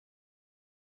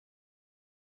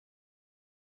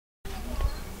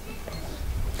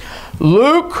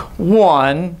Luke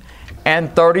 1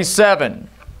 and 37.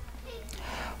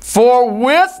 For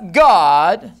with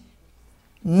God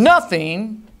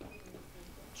nothing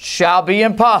shall be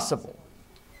impossible.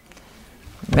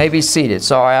 You may be seated.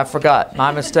 Sorry, I forgot.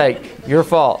 My mistake. Your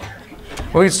fault.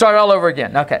 We can start all over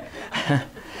again. Okay.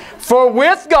 For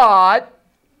with God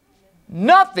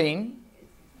nothing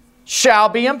shall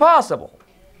be impossible.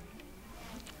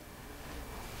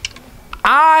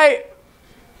 I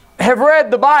have read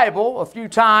the Bible a few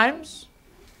times,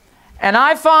 and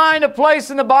I find a place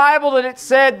in the Bible that it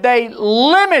said they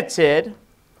limited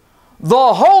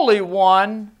the Holy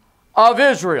One of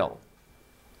Israel.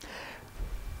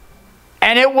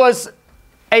 And it was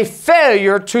a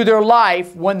failure to their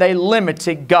life when they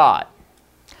limited God.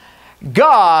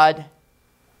 God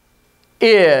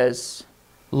is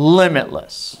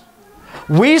limitless.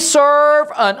 We serve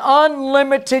an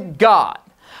unlimited God.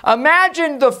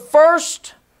 Imagine the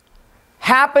first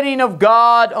happening of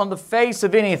God on the face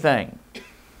of anything.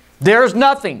 There's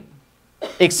nothing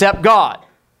except God.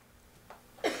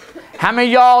 How many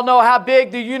of y'all know how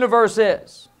big the universe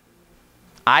is?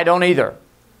 I don't either.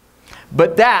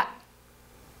 But that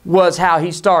was how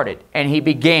He started and He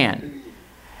began.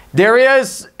 There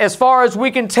is, as far as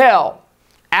we can tell,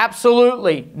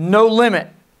 absolutely no limit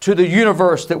to the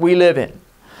universe that we live in.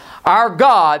 Our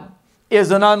God is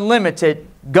an unlimited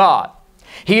God.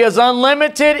 He is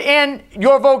unlimited in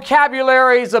your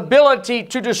vocabulary's ability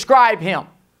to describe Him.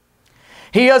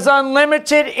 He is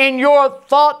unlimited in your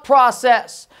thought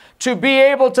process to be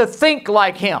able to think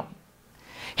like Him.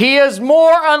 He is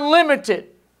more unlimited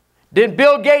than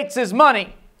Bill Gates'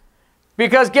 money.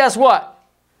 Because guess what?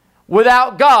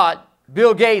 Without God,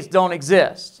 Bill Gates don't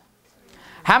exist.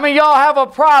 How many of y'all have a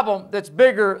problem that's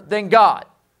bigger than God?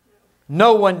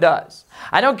 No one does.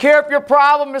 I don't care if your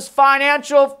problem is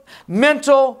financial,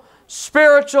 mental,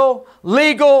 spiritual,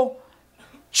 legal,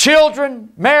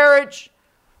 children, marriage,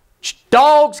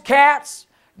 dogs, cats.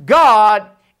 God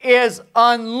is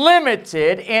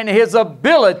unlimited in His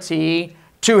ability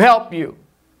to help you.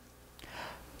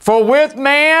 For with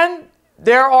man,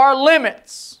 there are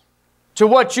limits to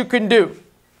what you can do.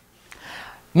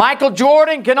 Michael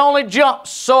Jordan can only jump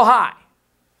so high.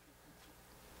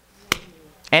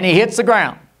 And he hits the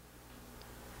ground.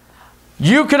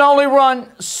 You can only run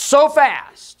so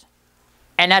fast.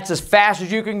 And that's as fast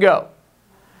as you can go.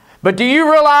 But do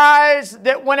you realize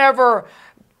that whenever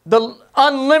the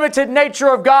unlimited nature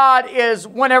of God is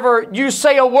whenever you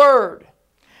say a word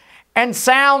and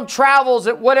sound travels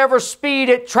at whatever speed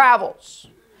it travels,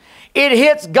 it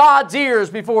hits God's ears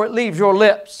before it leaves your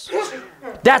lips.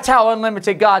 That's how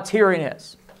unlimited God's hearing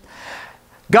is.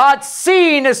 God's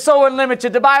seeing is so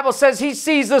unlimited. The Bible says He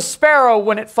sees the sparrow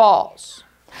when it falls.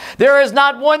 There is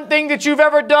not one thing that you've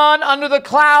ever done under the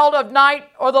cloud of night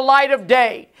or the light of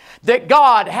day that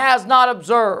God has not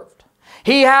observed.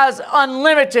 He has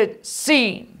unlimited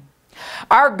seeing.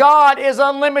 Our God is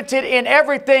unlimited in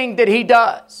everything that He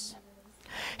does.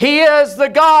 He is the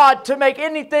God to make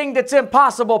anything that's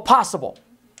impossible possible.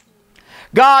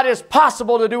 God is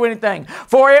possible to do anything.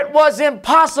 For it was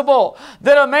impossible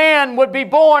that a man would be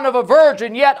born of a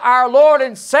virgin, yet our Lord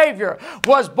and Savior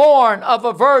was born of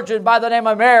a virgin by the name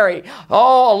of Mary, a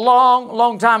long,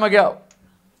 long time ago.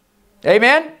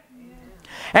 Amen?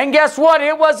 And guess what?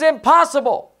 It was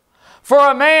impossible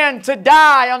for a man to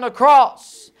die on the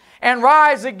cross and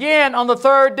rise again on the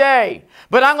third day.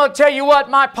 But I'm going to tell you what,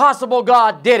 my possible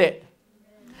God did it.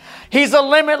 He's a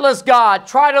limitless God.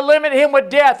 Try to limit Him with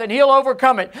death and He'll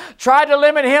overcome it. Try to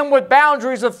limit Him with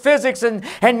boundaries of physics and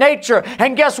nature.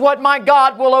 And guess what? My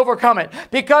God will overcome it.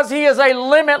 Because He is a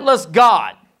limitless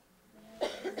God.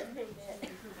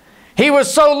 He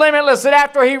was so limitless that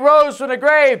after He rose from the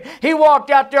grave, He walked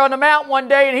out there on the mountain one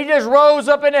day and He just rose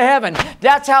up into heaven.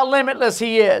 That's how limitless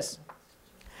He is.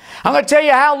 I'm going to tell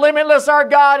you how limitless our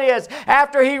God is.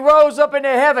 After He rose up into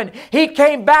heaven, He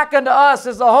came back unto us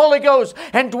as the Holy Ghost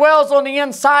and dwells on the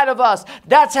inside of us.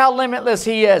 That's how limitless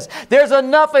He is. There's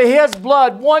enough of His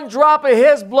blood. One drop of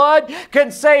His blood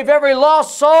can save every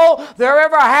lost soul there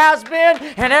ever has been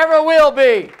and ever will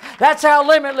be. That's how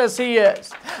limitless He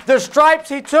is. The stripes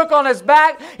He took on His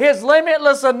back is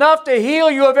limitless enough to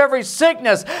heal you of every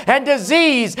sickness and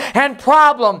disease and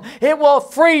problem. It will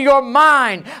free your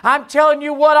mind. I'm telling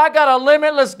you what, I got a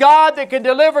limitless God that can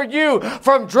deliver you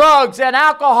from drugs and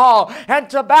alcohol and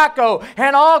tobacco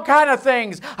and all kind of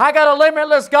things. I got a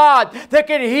limitless God that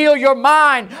can heal your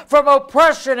mind from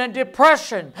oppression and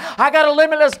depression. I got a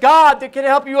limitless God that can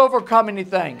help you overcome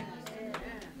anything.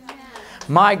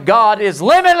 My God is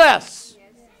limitless.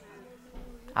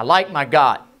 I like my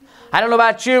God. I don't know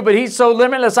about you, but He's so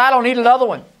limitless, I don't need another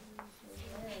one.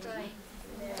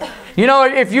 You know,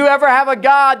 if you ever have a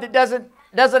God that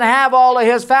doesn't have all of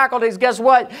His faculties, guess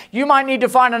what? You might need to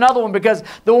find another one, because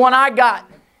the one I got,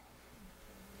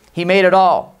 He made it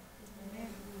all.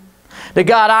 The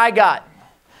God I got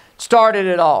started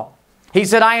it all. He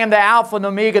said, I am the Alpha and the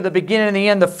Omega, the beginning and the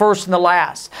end, the first and the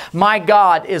last. My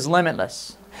God is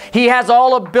limitless. He has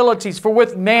all abilities, for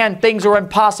with man things are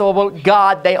impossible, but with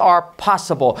God they are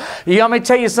possible. Let me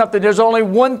tell you something. There's only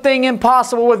one thing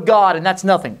impossible with God, and that's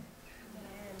nothing.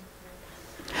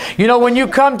 You know, when you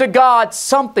come to God,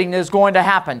 something is going to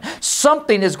happen.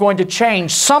 Something is going to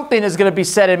change. Something is going to be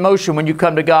set in motion when you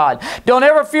come to God. Don't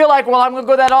ever feel like, well, I'm going to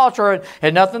go to that altar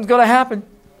and nothing's going to happen.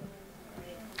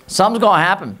 Something's going to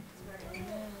happen.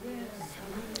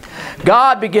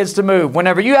 God begins to move.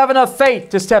 Whenever you have enough faith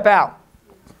to step out.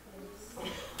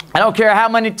 I don't care how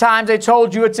many times they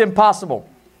told you it's impossible.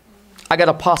 I got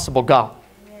a possible God.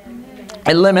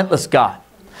 A limitless God.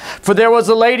 For there was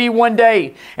a lady one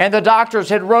day, and the doctors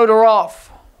had wrote her off.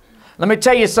 Let me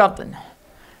tell you something.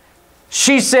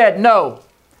 She said, no,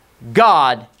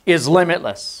 God is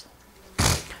limitless.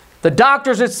 The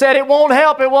doctors had said it won't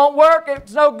help, it won't work,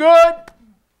 it's no good.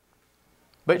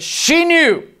 But she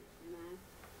knew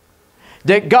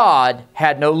that God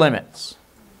had no limits.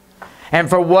 And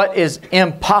for what is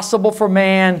impossible for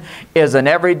man is an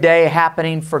everyday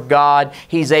happening for God.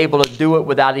 He's able to do it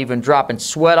without even dropping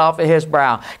sweat off of His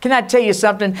brow. Can I tell you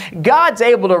something? God's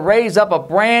able to raise up a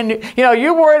brand new, you know,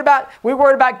 we're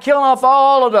worried about killing off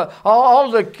all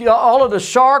of the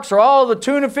sharks, or all of the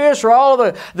tuna fish, or all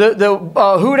of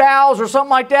the hoot owls, or something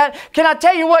like that. Can I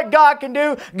tell you what God can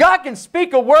do? God can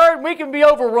speak a word and we can be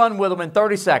overrun with them in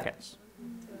 30 seconds.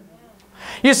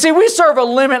 You see, we serve a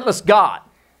limitless God.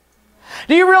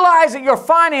 Do you realize that your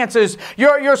finances,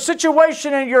 your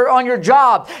situation on your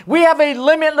job, we have a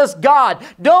limitless God.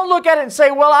 Don't look at it and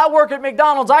say, well, I work at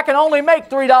McDonald's. I can only make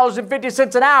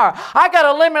 $3.50 an hour. I got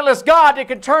a limitless God that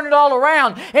can turn it all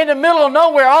around in the middle of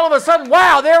nowhere. All of a sudden,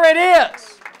 wow, there it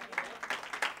is.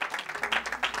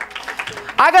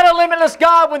 I got a limitless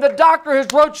God when the doctor has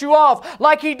wrote you off,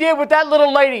 like He did with that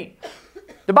little lady.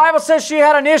 The Bible says she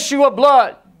had an issue of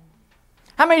blood.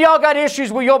 How many of y'all got issues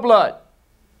with your blood?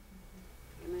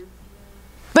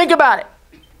 Think about it.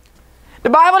 The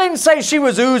Bible didn't say she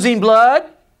was oozing blood.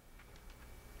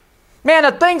 Man,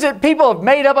 the things that people have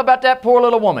made up about that poor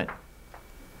little woman.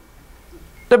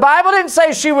 The Bible didn't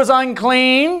say she was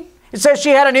unclean. It says she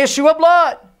had an issue of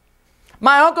blood.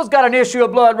 My uncle's got an issue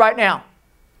of blood right now.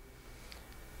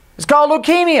 It's called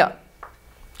leukemia.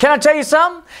 Can I tell you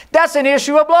something? That's an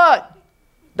issue of blood.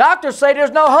 Doctors say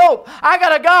there's no hope. I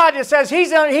got a God that says He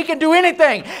can do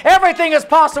anything. Everything is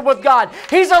possible with God.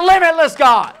 He's a limitless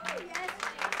God.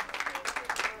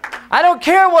 I don't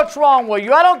care what's wrong with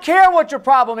you. I don't care what your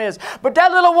problem is. But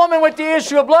that little woman with the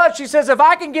issue of blood, she says, if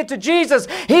I can get to Jesus,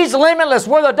 He's limitless.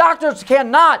 Where the doctors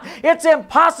cannot. It's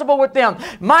impossible with them.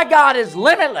 My God is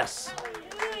limitless.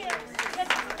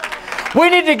 We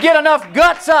need to get enough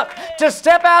guts up to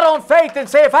step out on faith and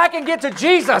say, if I can get to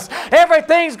Jesus,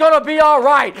 everything's going to be all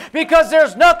right, because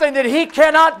there's nothing that He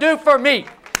cannot do for me.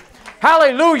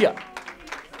 Hallelujah.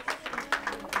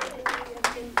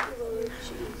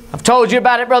 I've told you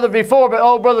about it, brother, before, but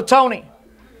old Brother Tony,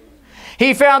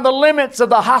 he found the limits of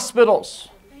the hospitals.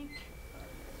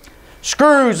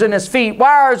 Screws in his feet,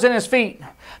 wires in his feet,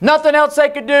 nothing else they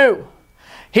could do.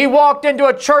 He walked into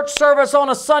a church service on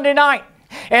a Sunday night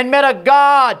and met a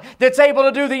God that's able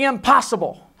to do the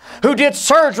impossible, who did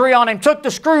surgery on him, took the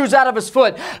screws out of his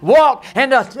foot, walked,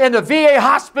 and the VA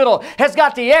hospital has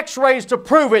got the x-rays to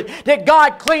prove it, that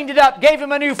God cleaned it up, gave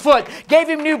him a new foot, gave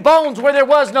him new bones where there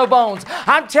was no bones.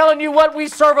 I'm telling you what, we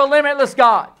serve a limitless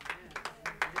God.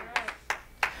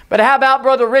 But how about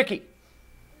Brother Ricky?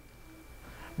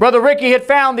 Brother Ricky had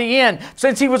found the end.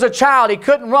 Since he was a child, he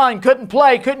couldn't run, couldn't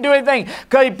play, couldn't do anything,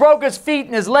 because he broke his feet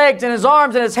and his legs and his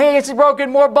arms and his hands. He broke in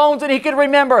more bones than he could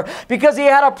remember because he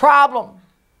had a problem.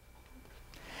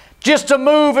 Just to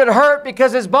move, it hurt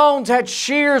because his bones had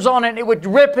shears on it and it would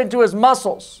rip into his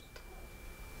muscles.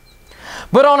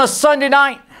 But on a Sunday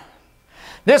night,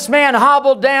 this man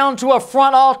hobbled down to a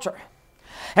front altar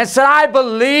and said, I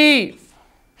believe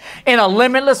in a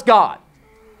limitless God.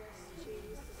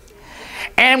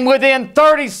 And within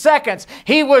 30 seconds,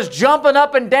 he was jumping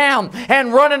up and down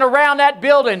and running around that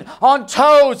building on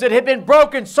toes that had been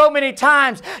broken so many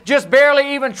times, just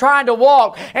barely even trying to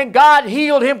walk. And God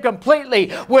healed him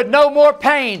completely with no more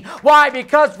pain. Why?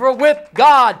 Because for with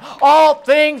God, all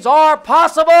things are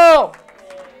possible.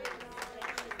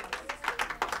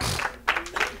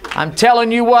 I'm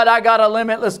telling you what, I got a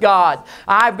limitless God.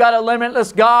 I've got a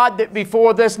limitless God that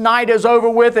before this night is over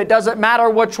with, it doesn't matter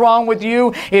what's wrong with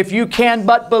you. If you can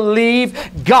but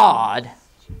believe, God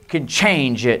can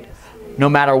change it no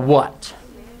matter what.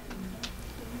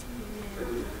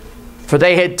 For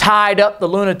they had tied up the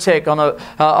lunatic on the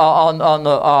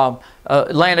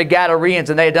land of Gadareans,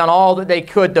 and they had done all that they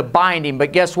could to bind him.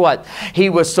 But guess what? He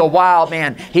was so wild,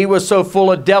 man. He was so full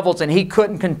of devils, and he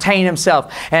couldn't contain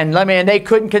himself. And they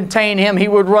couldn't contain him. He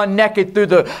would run naked through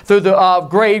the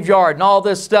graveyard and all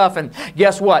this stuff. And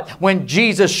guess what? When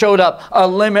Jesus showed up, a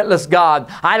limitless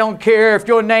God. I don't care if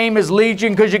your name is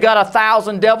Legion because you got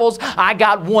 1,000 devils. I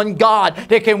got one God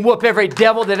that can whoop every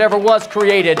devil that ever was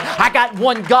created. I got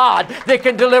one God that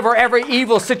can deliver every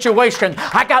evil situation.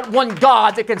 I got one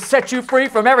God that can set you free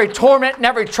from every torment and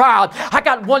every trial. I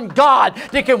got one God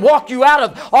that can walk you out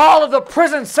of all of the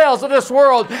prison cells of this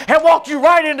world and walk you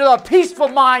right into a peaceful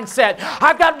mindset.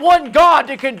 I've got one God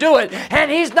that can do it, and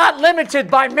He's not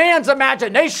limited by man's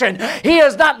imagination. He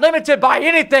is not limited by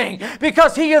anything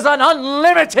because He is an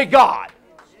unlimited God.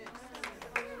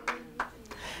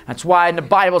 That's why in the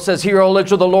Bible says, "Hear, O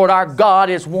Israel, the Lord our God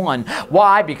is one."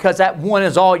 Why? Because that one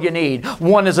is all you need.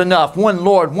 One is enough. One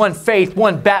Lord, one faith,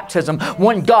 one baptism,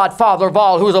 one God, Father of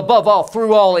all, who is above all,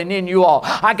 through all, and in you all.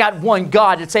 I got one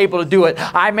God that's able to do it.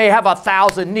 I may have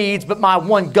 1,000 needs, but my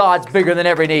one God's bigger than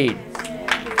every need.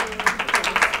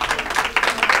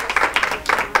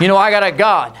 You know, I got a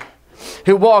God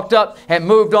who walked up and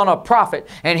moved on a prophet,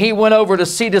 and he went over to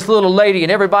see this little lady,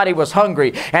 and everybody was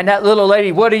hungry. And that little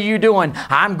lady, "What are you doing?"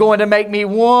 "I'm going to make me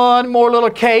one more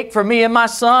little cake for me and my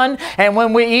son, and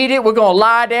when we eat it, we're going to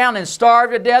lie down and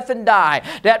starve to death and die."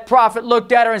 That prophet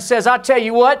looked at her and says, "I'll tell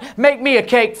you what, make me a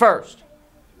cake first."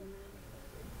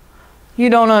 "You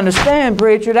don't understand,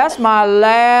 preacher. That's my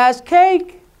last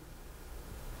cake.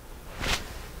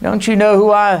 Don't you know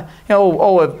who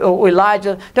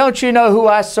Elijah, don't you know who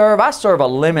I serve? I serve a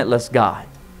limitless God."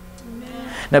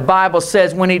 The Bible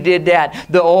says when he did that,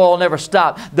 the oil never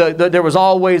stopped. There was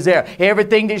always there.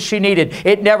 Everything that she needed,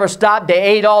 it never stopped. They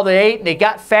ate all they ate, and they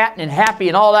got fat and happy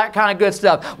and all that kind of good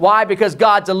stuff. Why? Because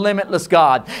God's a limitless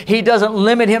God. He doesn't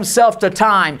limit Himself to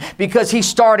time. Because He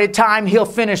started time, He'll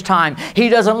finish time. He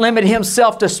doesn't limit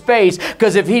Himself to space,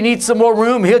 because if He needs some more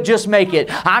room, He'll just make it.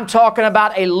 I'm talking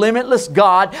about a limitless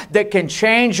God that can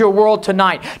change your world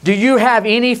tonight. Do you have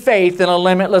any faith in a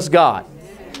limitless God?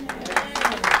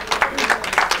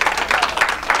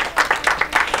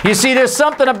 You see, there's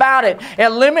something about it. A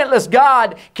limitless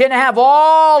God can have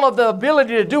all of the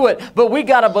ability to do it, but we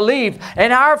got to believe.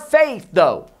 And our faith,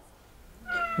 though,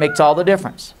 makes all the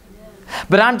difference.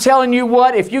 But I'm telling you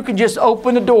what, if you can just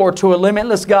open the door to a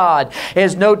limitless God,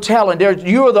 there's no telling.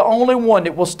 You are the only one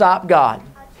that will stop God.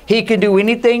 He can do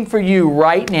anything for you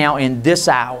right now in this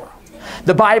hour.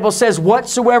 The Bible says,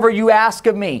 "Whatsoever you ask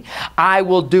of me, I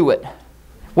will do it."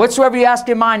 Whatsoever you ask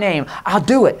in my name, I'll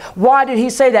do it. Why did He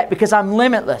say that? Because I'm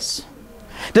limitless.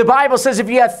 The Bible says if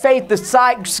you have faith the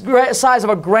size of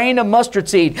a grain of mustard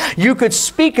seed, you could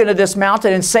speak into this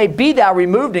mountain and say, "Be thou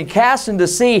removed and cast into the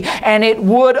sea," and it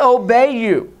would obey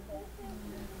you.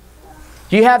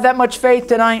 Do you have that much faith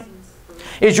tonight?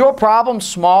 Is your problem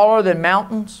smaller than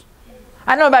mountains?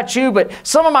 I don't know about you, but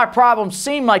some of my problems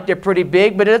seem like they're pretty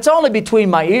big, but it's only between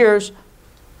my ears.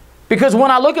 Because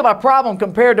when I look at my problem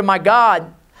compared to my God,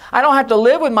 I don't have to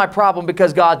live with my problem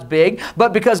because God's big,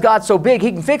 but because God's so big,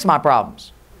 He can fix my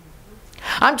problems.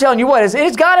 I'm telling you what,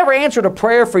 has God ever answered a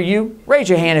prayer for you? Raise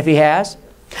your hand if He has.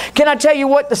 Can I tell you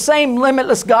what? The same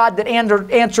limitless God that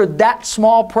answered that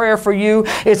small prayer for you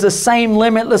is the same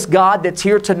limitless God that's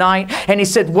here tonight. And He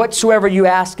said, "Whatsoever you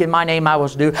ask in my name, I will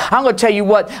do." I'm going to tell you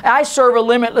what, I serve a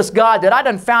limitless God that I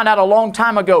done found out a long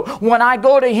time ago. When I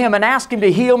go to Him and ask Him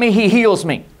to heal me, He heals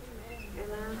me.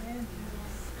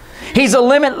 He's a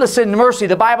limitless in mercy.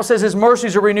 The Bible says His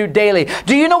mercies are renewed daily.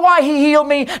 Do you know why He healed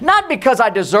me? Not because I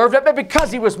deserved it, but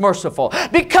because He was merciful.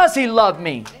 Because He loved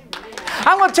me.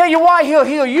 I'm going to tell you why He'll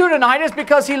heal you tonight is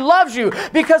because He loves you.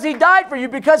 Because He died for you.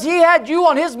 Because He had you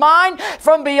on His mind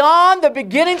from beyond the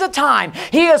beginnings of time.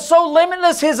 He is so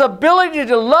limitless, His ability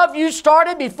to love you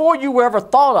started before you were ever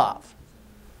thought of.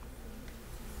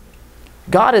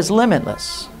 God is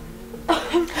limitless.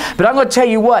 But I'm going to tell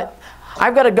you what.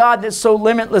 I've got a God that's so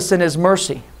limitless in His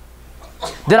mercy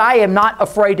that I am not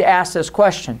afraid to ask this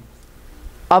question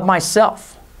of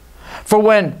myself. For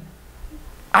when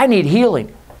I need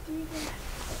healing,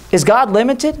 is God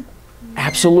limited?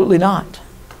 Absolutely not.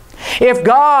 If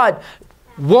God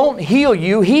won't heal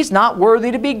you, He's not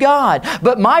worthy to be God.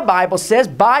 But my Bible says,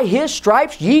 "By His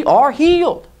stripes ye are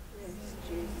healed."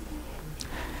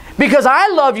 Because I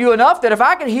love you enough that if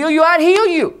I could heal you, I'd heal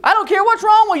you. I don't care what's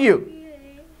wrong with you.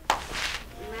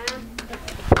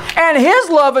 And His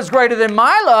love is greater than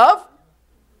my love.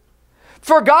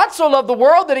 For God so loved the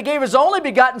world that He gave His only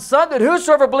begotten Son, that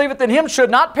whosoever believeth in Him should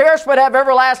not perish but have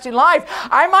everlasting life.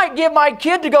 I might give my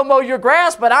kid to go mow your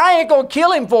grass, but I ain't going to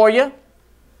kill him for you.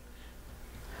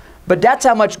 But that's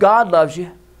how much God loves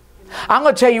you. I'm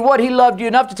going to tell you what, He loved you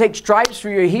enough to take stripes for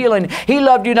your healing. He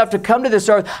loved you enough to come to this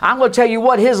earth. I'm going to tell you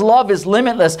what, His love is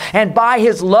limitless. And by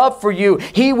His love for you,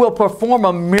 He will perform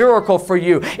a miracle for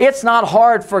you. It's not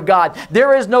hard for God.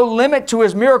 There is no limit to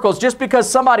His miracles. Just because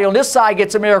somebody on this side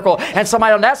gets a miracle and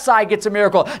somebody on that side gets a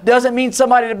miracle doesn't mean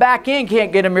somebody at the back end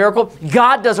can't get a miracle.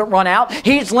 God doesn't run out.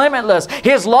 He's limitless.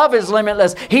 His love is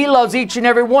limitless. He loves each and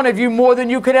every one of you more than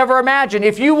you could ever imagine.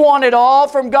 If you wanted all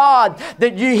from God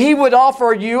that He would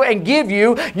offer you and give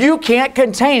you, you can't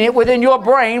contain it within your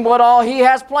brain what all He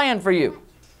has planned for you.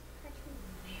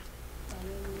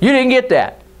 You didn't get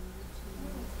that.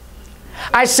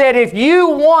 I said if you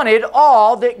wanted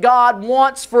all that God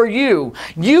wants for you,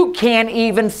 you can't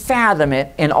even fathom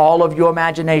it in all of your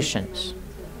imaginations.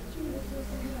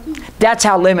 That's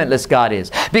how limitless God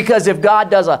is. Because if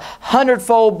God does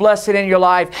 100-fold blessing in your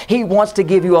life, He wants to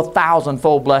give you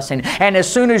 1,000-fold blessing. And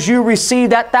as soon as you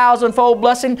receive that 1,000-fold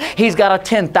blessing, He's got a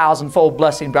 10,000-fold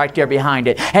blessing right there behind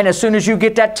it. And as soon as you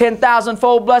get that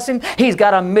 10,000-fold blessing, He's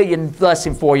got 1,000,000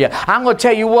 blessing for you. I'm going to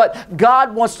tell you what,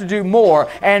 God wants to do more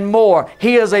and more.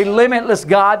 He is a limitless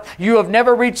God. You have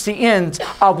never reached the end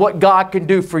of what God can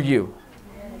do for you.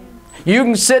 You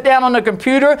can sit down on the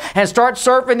computer and start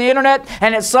surfing the internet,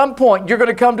 and at some point you're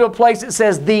going to come to a place that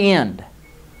says the end.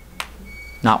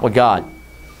 Not with God.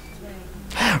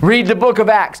 Read the book of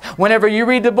Acts. Whenever you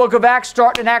read the book of Acts,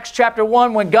 start in Acts chapter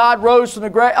 1, when God rose from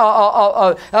the grave,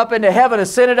 up into heaven,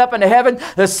 ascended up into heaven,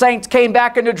 the saints came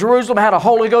back into Jerusalem, had a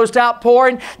Holy Ghost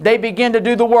outpouring. They began to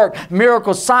do the work.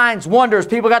 Miracles, signs, wonders.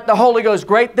 People got the Holy Ghost.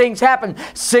 Great things happened.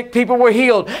 Sick people were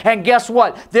healed. And guess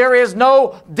what? There is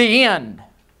no the end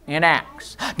in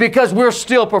Acts, because we're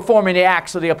still performing the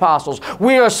acts of the apostles.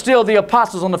 We are still the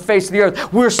apostles on the face of the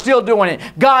earth. We're still doing it.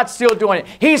 God's still doing it.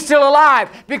 He's still alive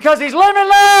because He's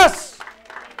limitless.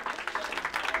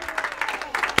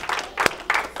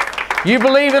 You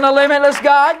believe in a limitless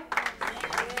God?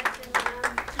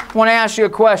 I want to ask you a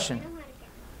question.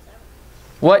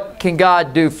 What can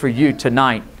God do for you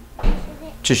tonight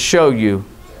to show you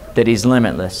that He's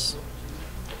limitless?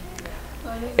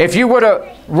 If you were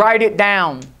to write it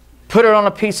down, put it on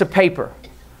a piece of paper,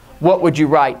 what would you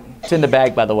write? It's in the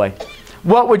bag, by the way.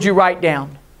 What would you write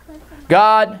down?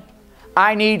 God,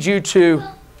 I need you to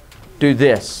do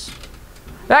this.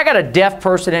 I got a deaf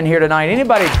person in here tonight.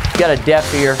 Anybody got a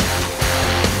deaf ear?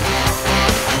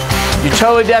 You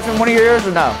totally deaf in one of your ears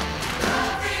or no?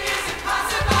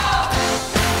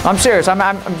 I'm serious.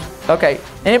 I'm okay.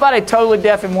 Anybody totally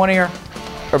deaf in one ear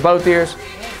or both ears?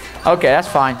 Okay, that's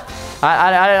fine.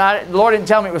 The Lord didn't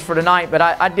tell me it was for tonight, but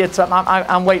I did something.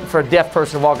 I'm waiting for a deaf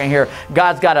person to walk in here.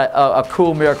 God's got a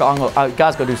cool miracle.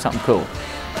 God's going to do something cool.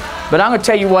 But I'm going to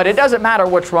tell you what, it doesn't matter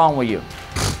what's wrong with you.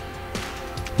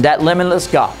 That limitless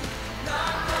God.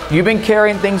 You've been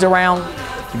carrying things around.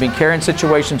 You've been carrying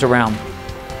situations around.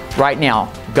 Right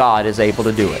now, God is able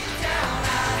to do it.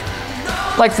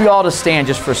 I'd like for you all to stand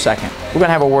just for a second. We're going to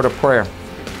have a word of prayer.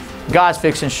 God's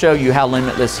fixing to show you how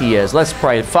limitless He is. Let's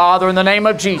pray. Father, in the name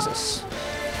of Jesus,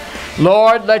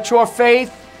 Lord, let your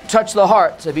faith touch the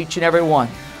hearts of each and every one.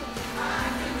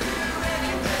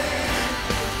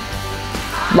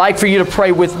 I'd like for you to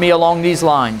pray with me along these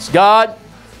lines. God,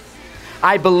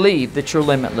 I believe that you're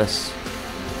limitless.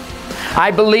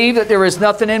 I believe that there is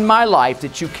nothing in my life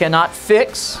that you cannot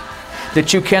fix,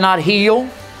 that you cannot heal.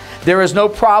 There is no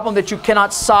problem that you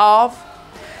cannot solve.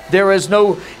 There is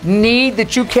no need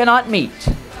that you cannot meet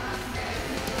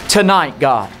tonight,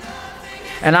 God.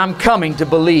 And I'm coming to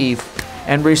believe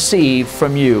and receive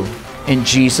from you in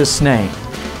Jesus' name.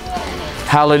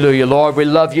 Hallelujah. Lord, we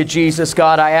love you, Jesus.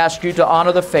 God, I ask you to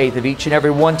honor the faith of each and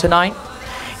every one tonight.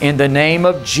 In the name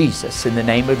of Jesus, in the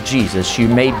name of Jesus, you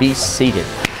may be seated.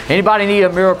 Anybody need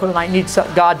a miracle tonight? Need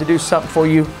God to do something for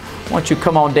you? Why don't you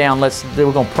come on down? We're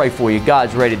going to pray for you.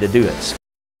 God's ready to do it.